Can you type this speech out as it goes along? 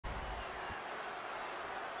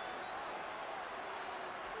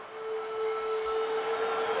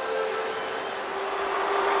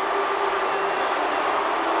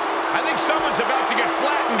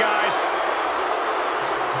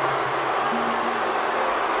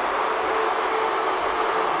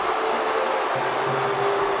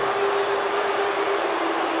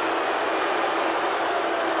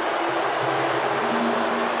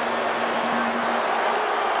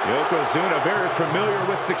Yokozuna, very familiar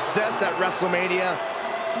with success at WrestleMania.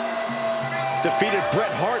 Defeated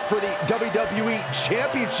Bret Hart for the WWE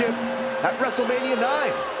Championship at WrestleMania 9.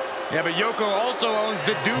 Yeah, but Yoko also owns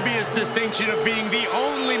the dubious distinction of being the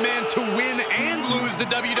only man to win and lose the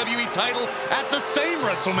WWE title at the same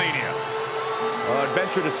WrestleMania. I'd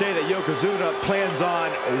venture to say that Yokozuna plans on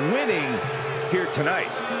winning here tonight.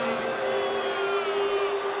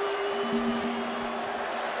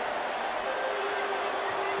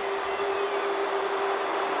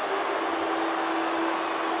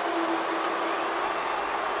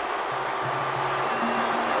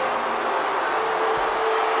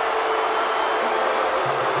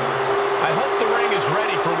 I hope the ring is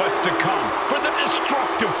ready for what's to come, for the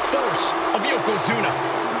destructive force of Yokozuna.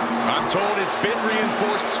 I'm told it's been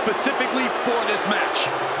reinforced specifically for this match.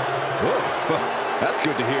 Whoa, well, that's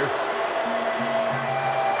good to hear.